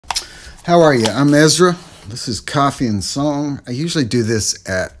How are you? I'm Ezra. This is Coffee and Song. I usually do this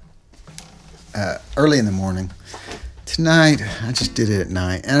at early in the morning. Tonight, I just did it at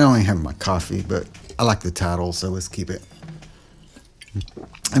night. And I only have my coffee, but I like the title, so let's keep it.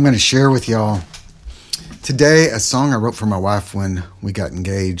 I'm going to share with y'all today a song I wrote for my wife when we got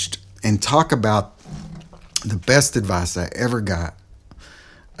engaged and talk about the best advice I ever got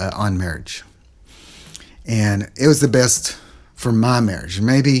on marriage. And it was the best for my marriage.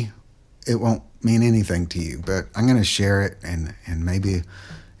 Maybe it won't mean anything to you, but I'm going to share it and maybe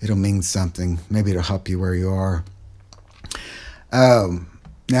it'll mean something. Maybe it'll help you where you are.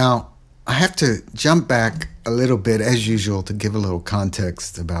 Now, I have to jump back a little bit, as usual, to give a little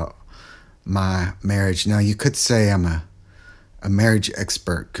context about my marriage. Now, you could say I'm a marriage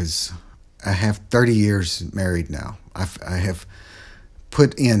expert because I have 30 years married now. I have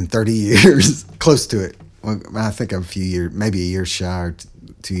put in 30 years, close to it. Well, I think I'm a few years, maybe a year shy or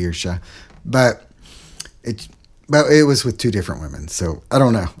 2 years shy. But it was with two different women. So I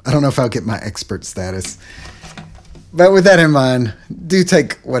don't know. I don't know if I'll get my expert status. But with that in mind, do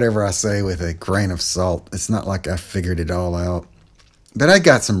take whatever I say with a grain of salt. It's not like I figured it all out. But I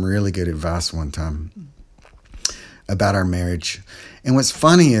got some really good advice one time about our marriage. And what's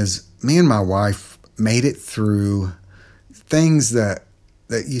funny is me and my wife made it through things that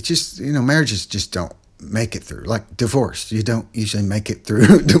you just, marriages just don't make it through. Like divorce. You don't usually make it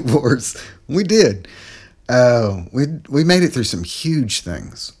through divorce. We did. We made it through some huge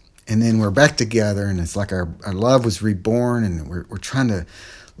things. And then we're back together, and it's like our love was reborn, and we're trying to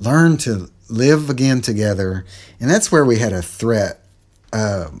learn to live again together. And that's where we had a threat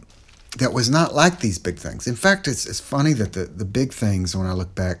that was not like these big things. In fact, it's funny that the big things, when I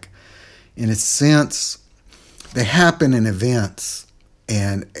look back, in a sense, they happen in events,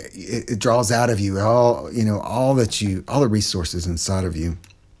 and it draws out of you all the resources inside of you.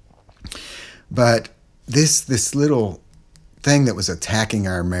 But this little thing that was attacking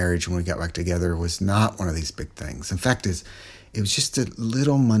our marriage when we got back together was not one of these big things. In fact, it was just a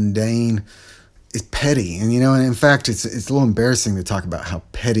little mundane. It's petty, and in fact, it's a little embarrassing to talk about how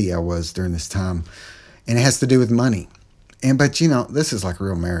petty I was during this time, and it has to do with money. But this is like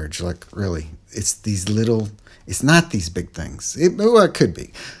real marriage, like really. It's these little. It's not these big things. It could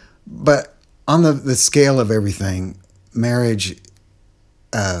be, but on the scale of everything, marriage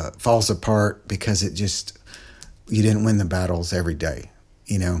falls apart because you didn't win the battles every day,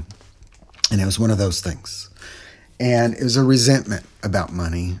 and it was one of those things. And it was a resentment about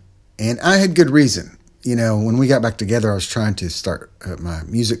money, and I had good reason. When we got back together, I was trying to start my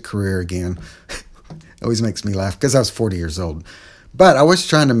music career again. It always makes me laugh because I was 40 years old. But I was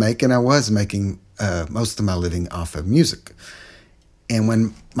trying to and I was making most of my living off of music. And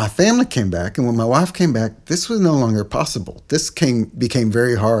when my family came back and when my wife came back, this was no longer possible. This became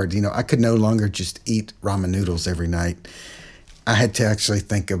very hard. I could no longer just eat ramen noodles every night. I had to actually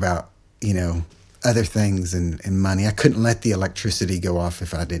think about, other things and money. I couldn't let the electricity go off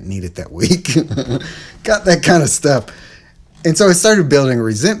if I didn't need it that week. Got that kind of stuff. And so I started building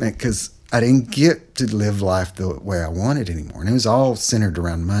resentment because I didn't get to live life the way I wanted anymore. And it was all centered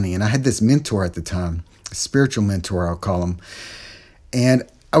around money. And I had this mentor at the time, a spiritual mentor, I'll call him. And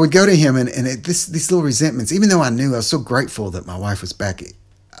I would go to him and these little resentments, even though I knew I was so grateful that my wife was back,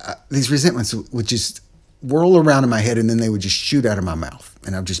 these resentments would just whirl around in my head and then they would just shoot out of my mouth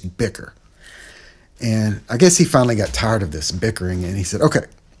and I would just bicker. And I guess he finally got tired of this bickering and he said, okay,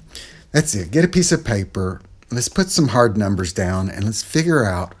 that's it. Get a piece of paper. Let's put some hard numbers down and let's figure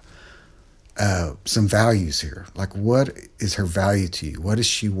out some values here. Like, what is her value to you? What is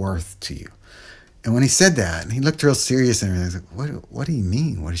she worth to you? And when he said that, and he looked real serious and everything, I was like, what do you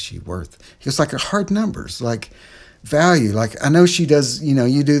mean? What is she worth? He was like, hard numbers, like value. Like, I know she does,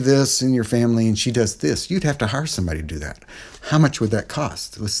 you do this in your family and she does this. You'd have to hire somebody to do that. How much would that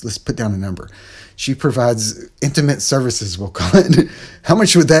cost? Let's put down a number. She provides intimate services, we'll call it. How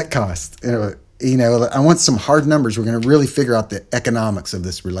much would that cost? I want some hard numbers. We're going to really figure out the economics of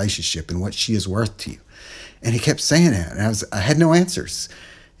this relationship and what she is worth to you. And he kept saying that. And I had no answers.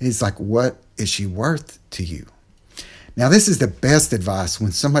 He's like, what is she worth to you? Now, this is the best advice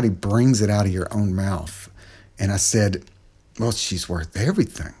when somebody brings it out of your own mouth. And I said, well, she's worth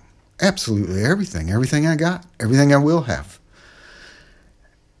everything. Absolutely everything. Everything I got. Everything I will have.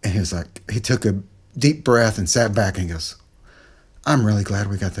 And he was like, he took a deep breath and sat back and goes, I'm really glad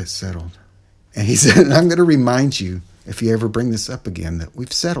we got that settled. And he said, I'm going to remind you, if you ever bring this up again, that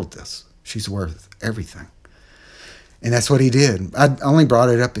we've settled this. She's worth everything. And that's what he did. I only brought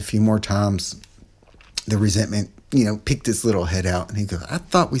it up a few more times. The resentment, peeked his little head out. And he goes, I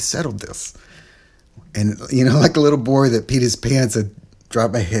thought we settled this. And, like a little boy that peed his pants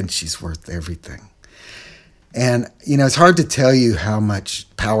drop my head, she's worth everything. And, you know, it's hard to tell you how much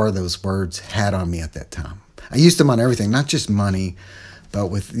power those words had on me at that time. I used them on everything, not just money, but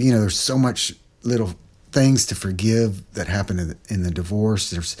with, you know, there's so much little things to forgive that happened in the divorce.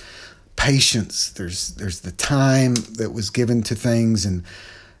 There's patience. There's the time that was given to things. And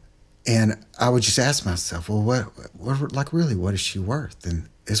I would just ask myself, well, what really, what is she worth? And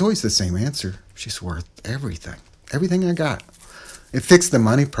it's always the same answer. She's worth everything. Everything I got. It fixed the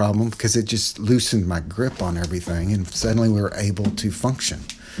money problem because it just loosened my grip on everything, and suddenly we were able to function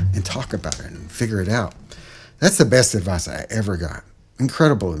and talk about it and figure it out. That's the best advice I ever got.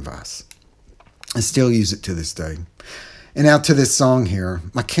 Incredible advice. I still use it to this day. And now to this song here.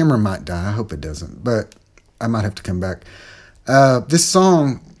 My camera might die. I hope it doesn't, but I might have to come back. This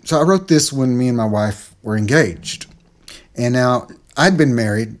song, so I wrote this when me and my wife were engaged. And now I'd been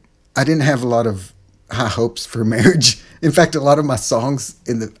married. I didn't have a lot of high hopes for marriage. In fact, a lot of my songs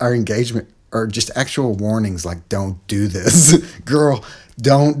in our engagement are just actual warnings like, don't do this. Girl,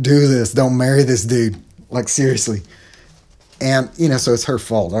 don't do this. Don't marry this dude. Like, seriously. And, you know, so it's her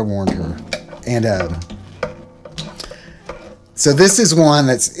fault. I warned her. And so this is one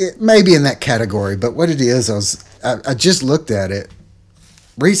that's maybe in that category. But what it is, I just looked at it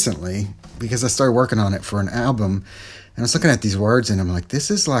recently because I started working on it for an album. And I was looking at these words and I'm like, this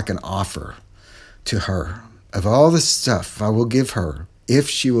is like an offer to her of all the stuff I will give her if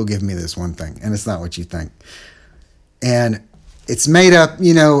she will give me this one thing. And it's not what you think. And it's made up,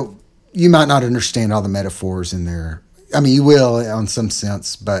 you know, you might not understand all the metaphors in there. I mean, you will in some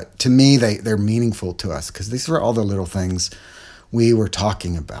sense, but to me, they're meaningful to us because these were all the little things we were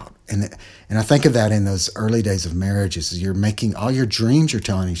talking about. And I think of that in those early days of marriages. You're making all your dreams you're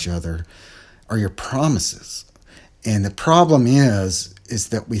telling each other are your promises. And the problem is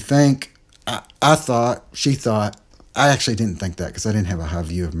that we think, I thought, she thought, I actually didn't think that because I didn't have a high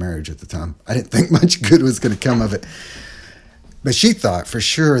view of marriage at the time. I didn't think much good was going to come of it. But she thought for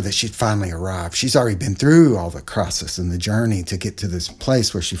sure that she'd finally arrived. She's already been through all the process and the journey to get to this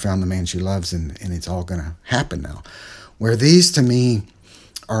place where she found the man she loves, and it's all going to happen now. Where these, to me,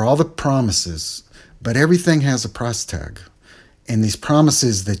 are all the promises, but everything has a price tag. And these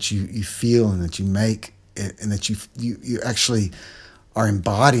promises that you feel and that you make and that you actually are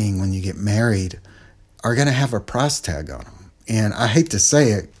embodying when you get married are going to have a price tag on them. And I hate to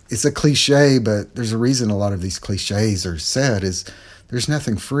say it, it's a cliche, but there's a reason a lot of these cliches are said is there's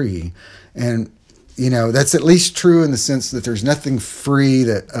nothing free. And, you know, that's at least true in the sense that there's nothing free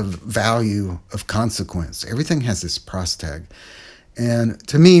that of value, of consequence. Everything has this price tag. And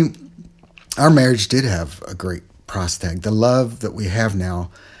to me, our marriage did have a great price tag. The love that we have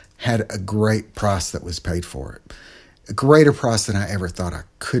now had a great price that was paid for it. A greater price than I ever thought I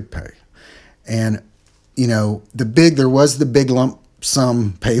could pay. And, you know, there was the big lump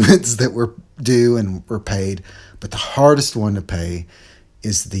sum payments that were due and were paid, but the hardest one to pay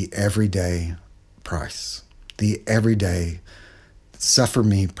is the everyday price. The everyday suffer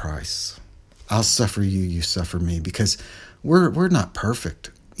me price. I'll suffer you, you suffer me, because we're not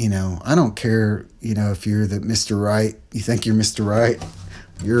perfect. You know, I don't care, you know, if you're the Mr. Right, you think you're Mr. Right,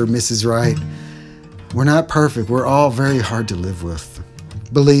 you're Mrs. Right. We're not perfect. We're all very hard to live with.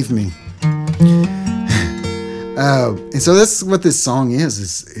 Believe me. And so that's what this song is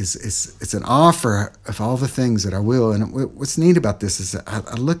it's an offer of all the things that I will. And what's neat about this is that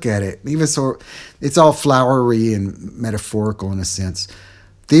I look at it, even so it's all flowery and metaphorical in a sense.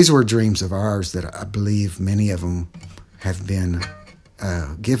 These were dreams of ours that I believe many of them have been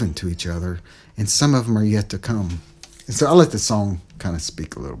given to each other, and some of them are yet to come. And so I'll let the song kind of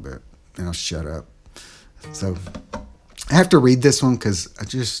speak a little bit, and I'll shut up. So I have to read this one because I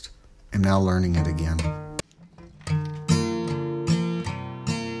just am now learning it again.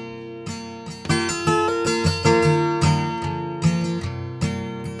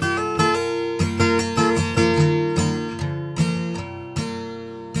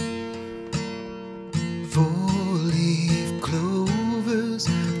 Four-leaf clovers,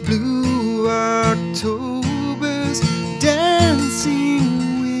 blue Octobers,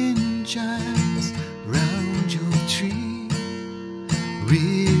 dancing wind chimes round your tree,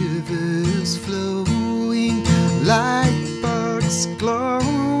 rivers flowing, light sparks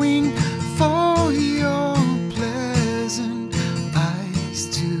glowing for your pleasant eyes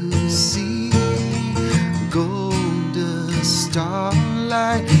to see, golden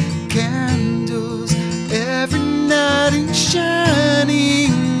starlight, candles every night in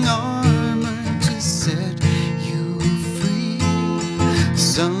shining armor to set you free.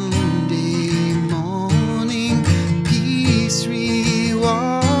 Sunday morning, peace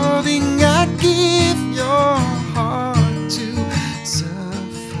rewarding, I'd give your heart to serve.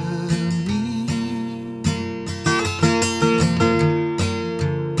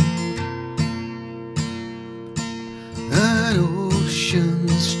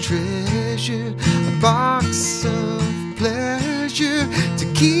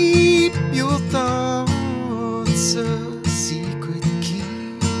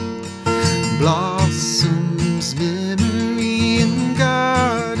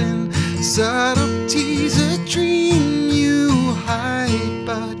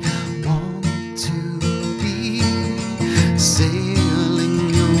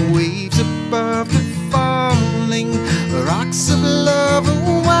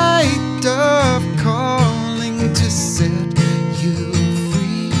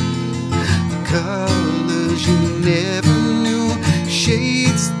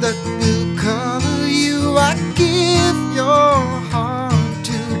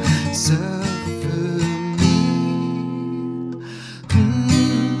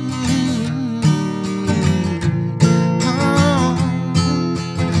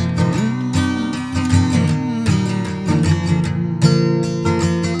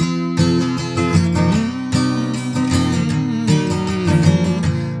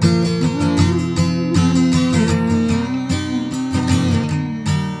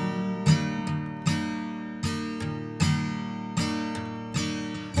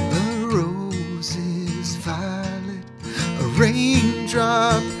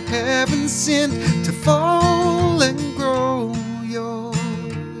 of heaven sent to fall and grow your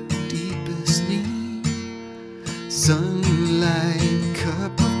deepest need. Sunlight,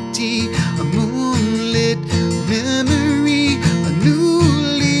 cup of tea, a moonlit memory, a new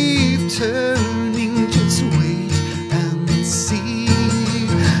leaf turning. Just wait and see.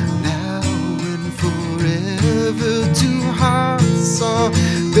 Now and forever, two hearts are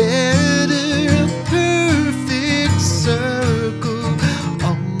better. A perfect circle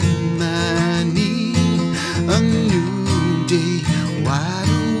on my knee. A new day, wide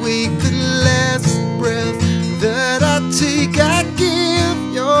awake, the last breath that I take, I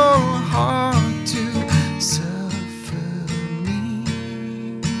give your heart to suffer me.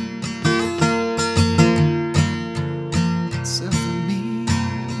 Suffer me.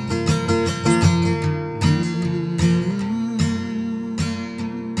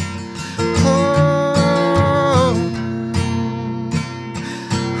 Oh,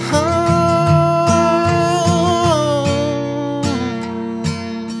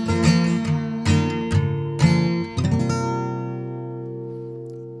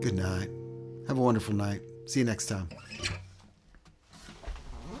 Good night. Have a wonderful night. See you next time.